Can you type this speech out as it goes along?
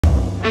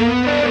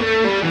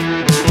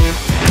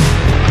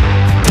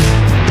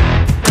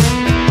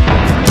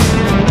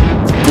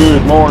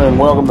Good morning.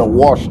 Welcome to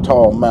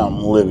Washita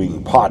Mountain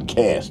Living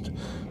Podcast.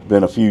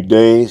 Been a few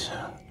days.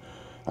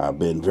 I've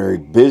been very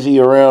busy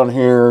around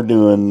here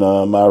doing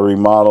my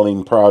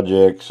remodeling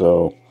project,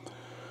 so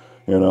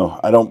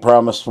I don't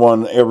promise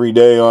one every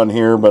day on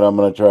here, but I'm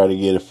going to try to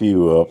get a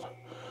few up.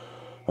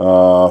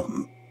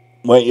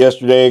 Went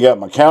yesterday, got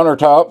my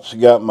countertops,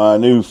 got my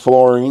new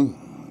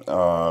flooring.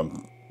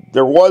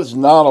 There was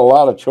not a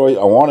lot of choice.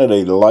 I wanted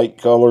a light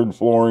colored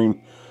flooring.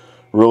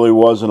 Really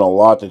wasn't a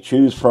lot to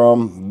choose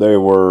from.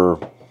 There were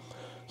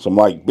some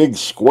like big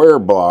square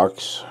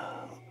blocks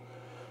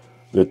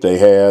that they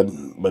had,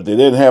 but they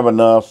didn't have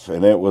enough,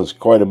 and it was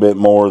quite a bit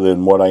more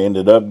than what I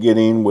ended up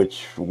getting,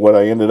 which what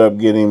I ended up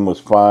getting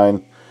was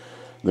fine.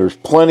 There's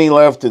plenty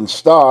left in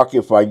stock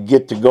if I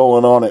get to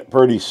going on it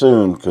pretty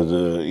soon, because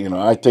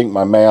I think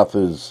my math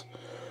is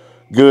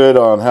good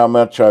on how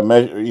much I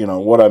measure,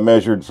 what I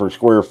measured for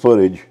square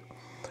footage.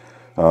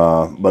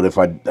 But if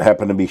I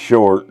happen to be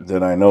short,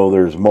 then I know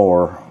there's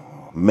more.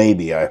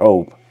 Maybe, I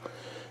hope.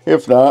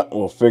 If not,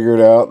 we'll figure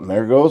it out. And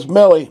there goes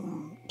Melly.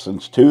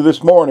 Since 2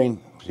 this morning,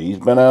 she's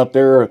been out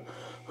there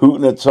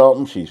hooting at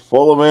something. She's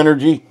full of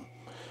energy.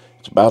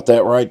 It's about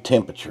that right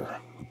temperature.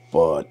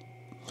 But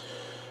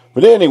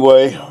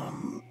anyway,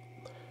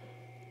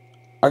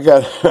 I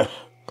got...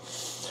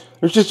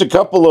 there's just a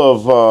couple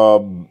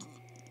of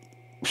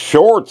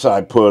shorts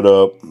I put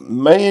up.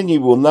 Man, you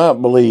will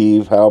not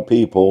believe how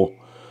people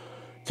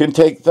can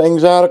take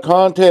things out of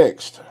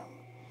context.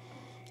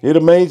 It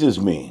amazes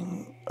me.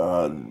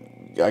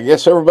 I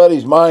guess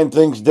everybody's mind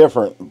thinks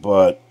different,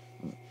 but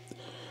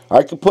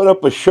I could put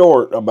up a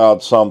short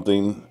about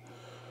something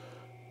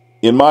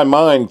in my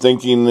mind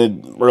thinking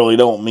it really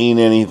don't mean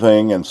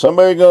anything, and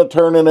somebody gonna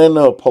turn it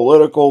into a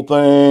political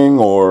thing,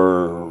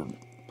 or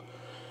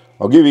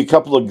I'll give you a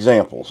couple of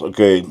examples.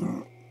 Okay,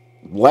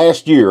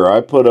 last year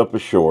I put up a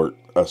short,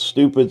 a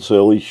stupid,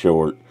 silly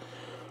short,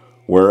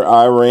 where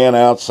I ran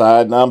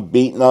outside and I'm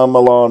beating on my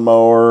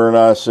lawnmower, and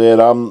I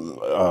said, I'm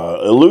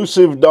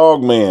elusive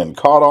Dogman,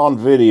 caught on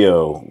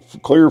video,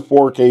 clear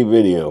 4K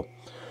video.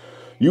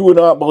 You would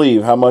not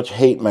believe how much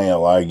hate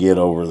mail I get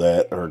over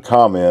that, or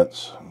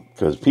comments,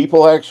 because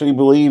people actually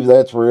believe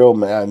that's real,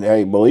 man.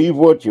 Hey, believe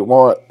what you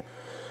want.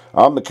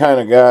 I'm the kind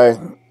of guy,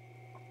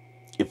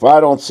 if I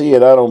don't see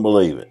it, I don't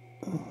believe it,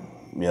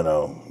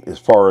 as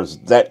far as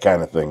that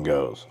kind of thing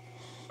goes.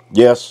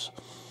 Yes,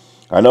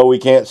 I know we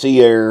can't see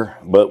air,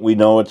 but we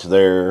know it's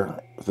there.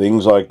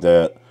 Things like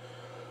that.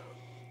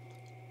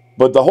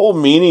 But the whole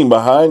meaning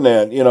behind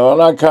that,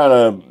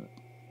 and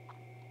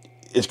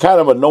it's kind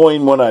of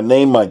annoying when I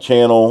name my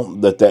channel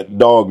that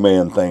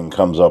Dogman thing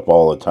comes up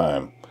all the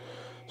time.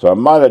 So I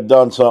might have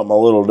done something a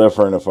little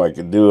different if I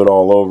could do it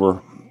all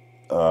over.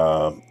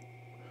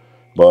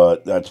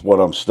 But that's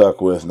what I'm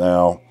stuck with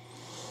now.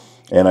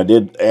 And I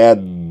did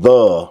add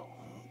 "the"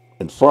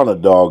 in front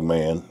of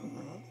Dogman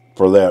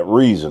for that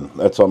reason.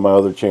 That's on my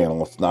other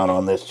channel. It's not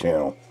on this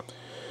channel.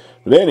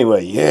 But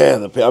anyway, yeah,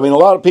 a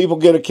lot of people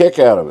get a kick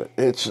out of it.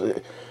 It's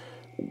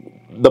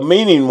the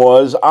meaning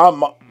was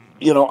I'm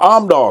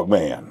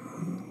Dogman.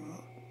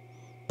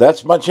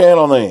 That's my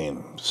channel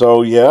name.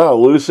 So yeah,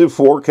 elusive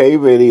 4K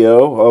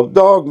video of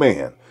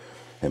Dogman.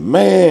 And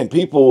man,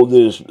 people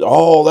just,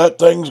 that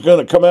thing's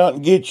gonna come out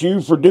and get you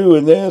for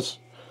doing this.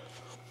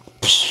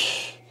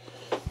 Psh,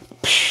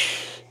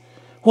 psh,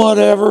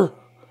 whatever.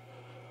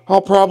 I'll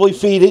probably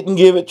feed it and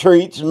give it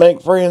treats and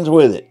make friends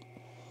with it.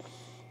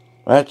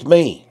 That's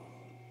me.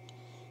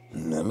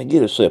 Let me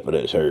get a sip of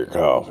this here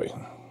coffee.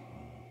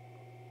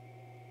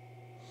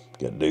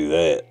 Gotta do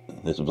that.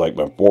 This is like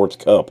my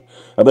 4th cup.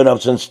 I've been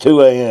up since 2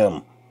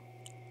 a.m.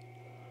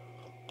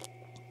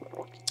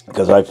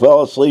 because I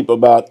fell asleep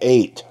about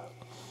 8.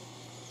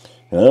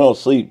 And I don't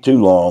sleep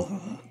too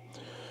long.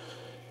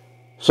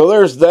 So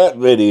there's that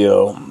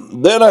video.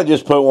 Then I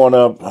just put one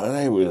up, I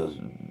think it was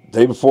the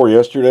day before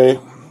yesterday,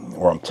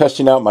 where I'm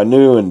testing out my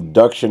new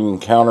induction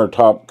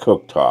countertop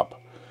cooktop.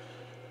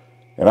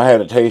 And I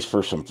had a taste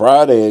for some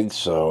fried eggs,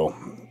 so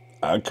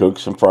I cooked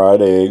some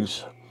fried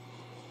eggs.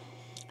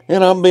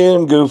 And I'm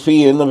being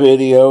goofy in the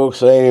video,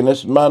 saying this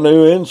is my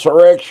new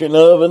insurrection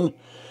oven.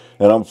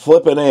 And I'm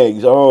flipping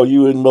eggs. Oh,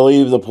 you wouldn't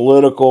believe the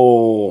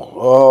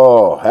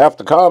political, half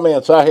the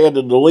comments I had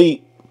to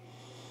delete.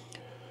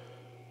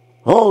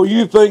 Oh,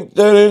 you think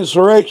that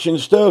insurrection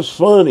stuff's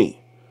funny?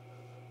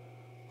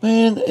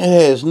 Man, it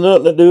has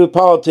nothing to do with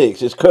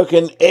politics. It's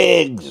cooking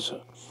eggs.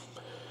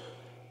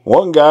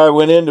 One guy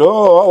went into,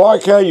 I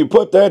like how you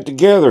put that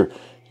together.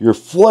 You're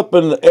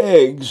flipping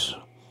eggs,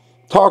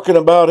 talking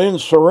about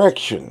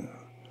insurrection.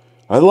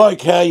 I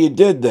like how you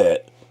did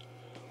that.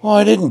 Well,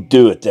 I didn't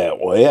do it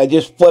that way. I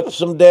just flipped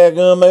some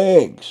daggum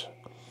eggs.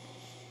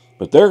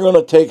 But they're going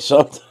to take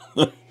something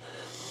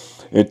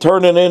and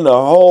turn it into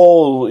a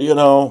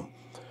whole,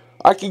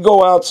 I could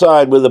go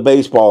outside with a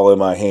baseball in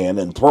my hand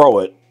and throw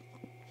it,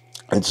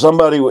 and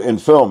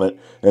film it,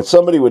 and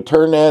somebody would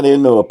turn that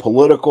into a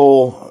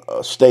political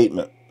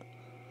statement.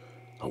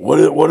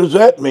 What does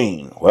that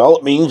mean? Well,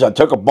 it means I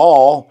took a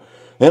ball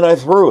and I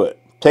threw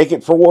it. Take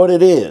it for what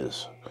it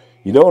is.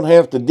 You don't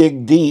have to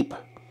dig deep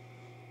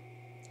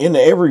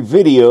into every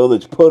video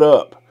that's put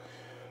up.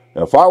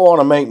 Now, if I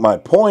want to make my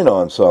point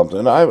on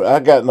something, I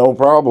got no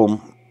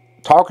problem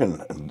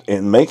talking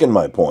and making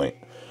my point.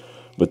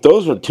 But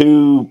those are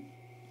two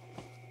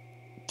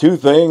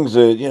things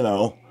that, you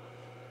know,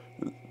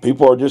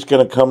 people are just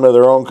going to come to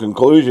their own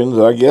conclusions.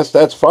 I guess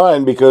that's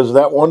fine, because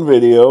that one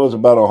video is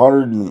about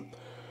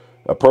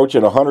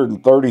approaching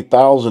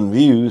 130,000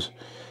 views.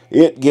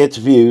 It gets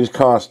views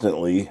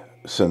constantly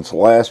since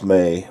last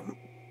May,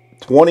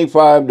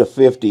 25 to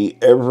 50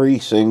 every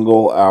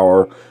single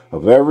hour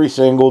of every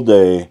single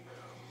day,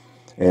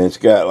 and it's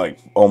got like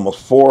almost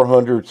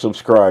 400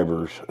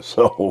 subscribers.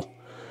 So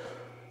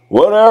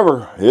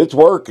whatever, it's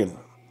working.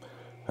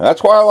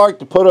 That's why I like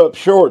to put up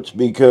shorts,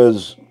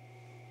 because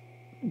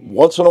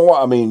once in a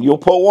while, I mean, you'll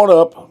put one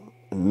up,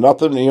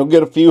 nothing, and you'll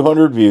get a few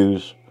hundred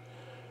views,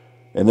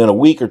 and then a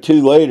week or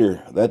two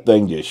later, that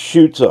thing just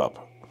shoots up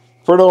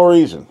for no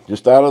reason,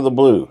 just out of the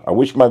blue. I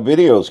wish my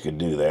videos could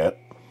do that.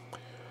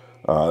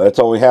 That's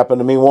only happened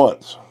to me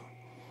once,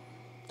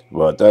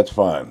 but that's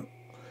fine.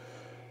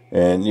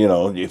 And, you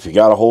know, if you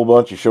got a whole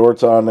bunch of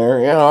shorts on there,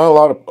 you know,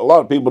 a lot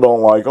of people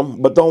don't like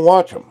them, but don't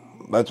watch them.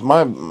 That's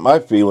my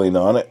feeling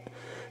on it.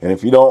 And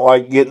if you don't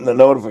like getting the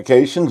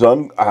notifications,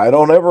 I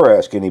don't ever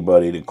ask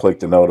anybody to click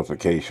the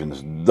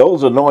notifications.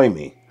 Those annoy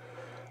me.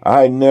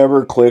 I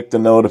never click the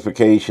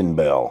notification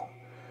bell,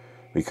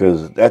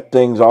 because that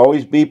thing's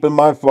always beeping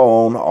my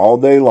phone all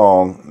day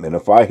long. And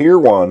if I hear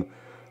one,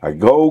 I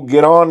go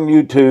get on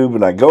YouTube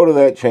and I go to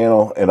that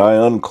channel and I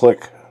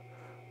unclick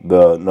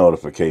the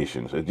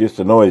notifications. It just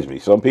annoys me.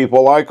 Some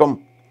people like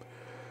them.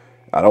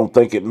 I don't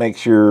think it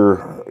makes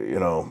your, you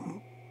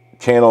know,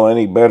 channel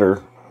any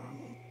better.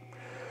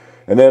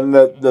 And then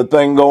the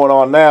thing going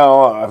on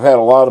now, I've had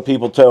a lot of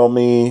people tell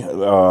me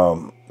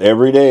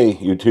every day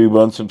YouTube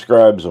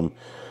unsubscribes them.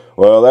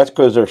 Well, that's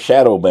because they're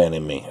shadow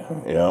banning me,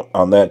 you know,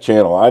 on that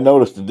channel. I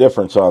noticed the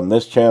difference on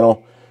this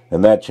channel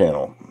and that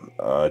channel.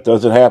 It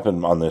doesn't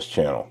happen on this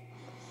channel,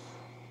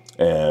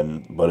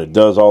 but it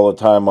does all the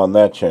time on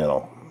that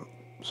channel.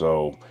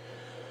 So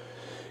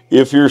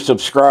if you're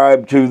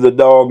subscribed to the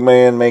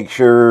Dogman, make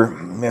sure,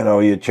 you know,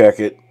 you check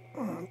it.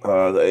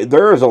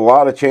 There's a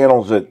lot of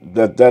channels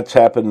that's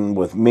happened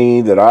with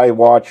me that I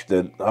watch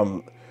that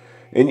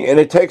and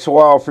it takes a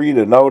while for you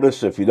to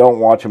notice. If you don't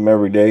watch them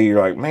every day, you're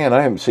like, man,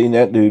 I haven't seen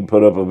that dude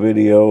put up a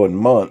video in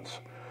months.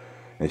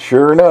 And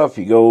sure enough,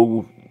 you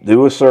go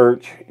do a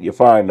search, you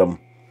find them,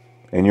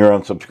 and you're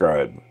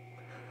unsubscribed.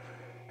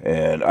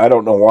 And I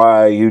don't know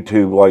why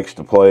YouTube likes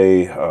to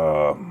play,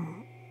 I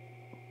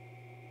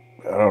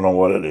don't know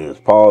what it is,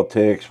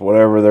 politics,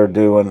 whatever they're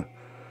doing.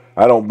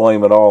 I don't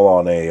blame it all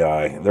on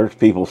AI. There's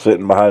people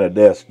sitting behind a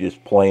desk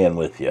just playing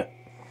with you.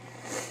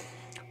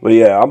 But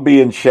yeah, I'm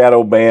being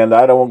shadow banned.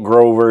 I don't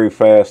grow very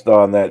fast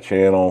on that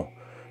channel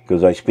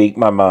because I speak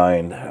my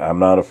mind. I'm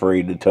not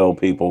afraid to tell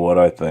people what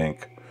I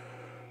think.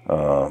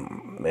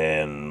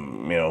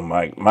 And, you know,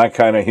 my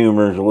kind of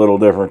humor is a little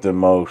different than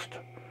most.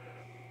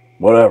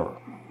 Whatever.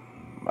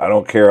 I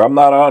don't care. I'm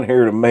not on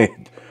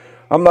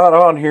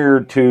here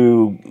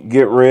to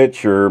get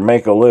rich or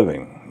make a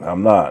living.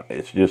 I'm not.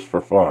 It's just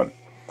for fun.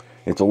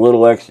 It's a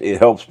little extra. It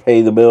helps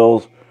pay the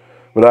bills,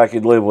 but I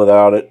could live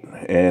without it.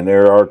 And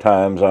there are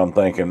times I'm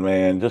thinking,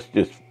 man, just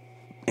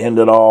end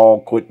it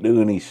all. Quit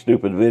doing these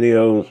stupid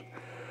videos,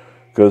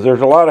 because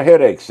there's a lot of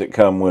headaches that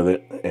come with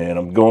it. And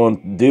I'm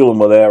dealing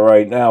with that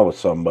right now with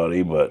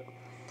somebody. But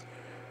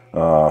you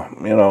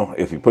know,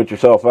 if you put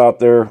yourself out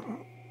there,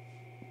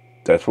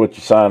 that's what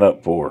you sign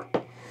up for.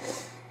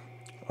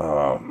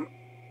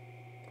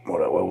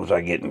 What was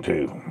I getting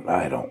to?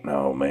 I don't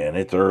know, man.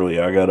 It's early.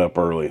 I got up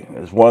early.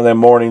 It's one of them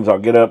mornings I'll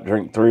get up,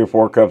 drink 3 or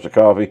 4 cups of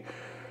coffee,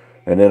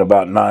 and then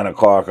about 9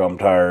 o'clock I'm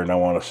tired and I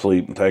want to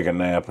sleep and take a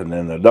nap, and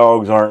then the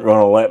dogs aren't going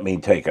to let me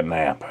take a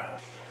nap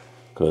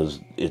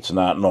because it's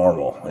not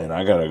normal, and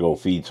I got to go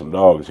feed some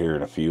dogs here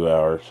in a few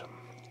hours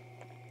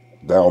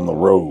down the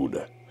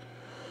road.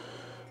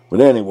 But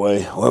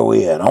anyway, where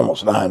we at?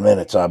 Almost 9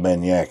 minutes I've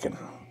been yakking.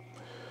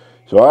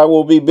 So I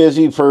will be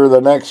busy for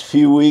the next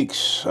few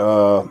weeks.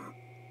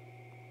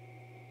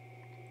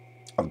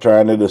 I'm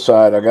trying to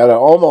decide. I got to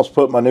almost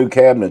put my new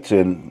cabinets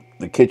in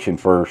the kitchen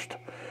first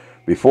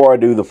before I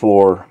do the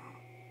floor,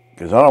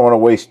 because I don't want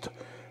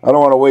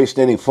to waste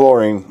any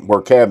flooring where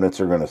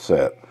cabinets are going to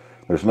sit.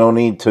 There's no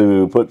need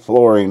to put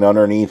flooring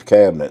underneath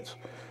cabinets.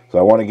 So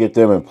I want to get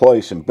them in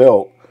place and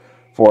built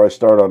before I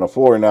start on the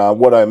floor. Now,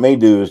 what I may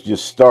do is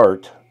just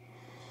start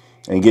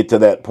and get to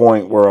that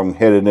point where I'm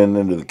headed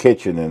into the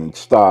kitchen and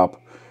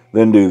stop,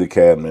 then do the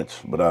cabinets.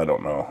 But I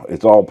don't know.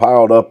 It's all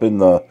piled up in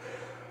the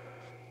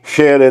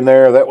shed in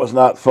there. That was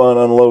not fun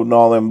unloading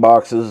all them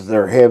boxes.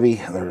 They're heavy.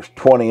 There's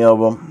 20 of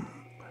them,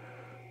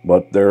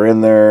 but they're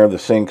in there. The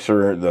sink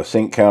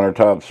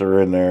countertops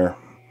are in there,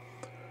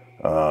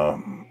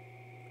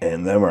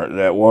 and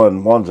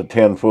one's a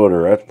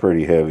 10-footer. That's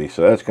pretty heavy,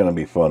 so that's going to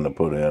be fun to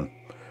put in.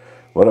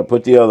 But I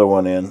put the other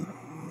one in,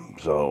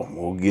 so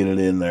we'll get it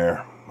in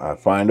there. I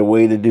find a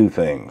way to do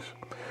things.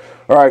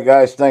 All right,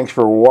 guys, thanks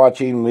for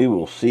watching. We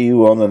will see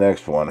you on the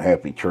next one.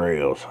 Happy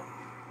trails.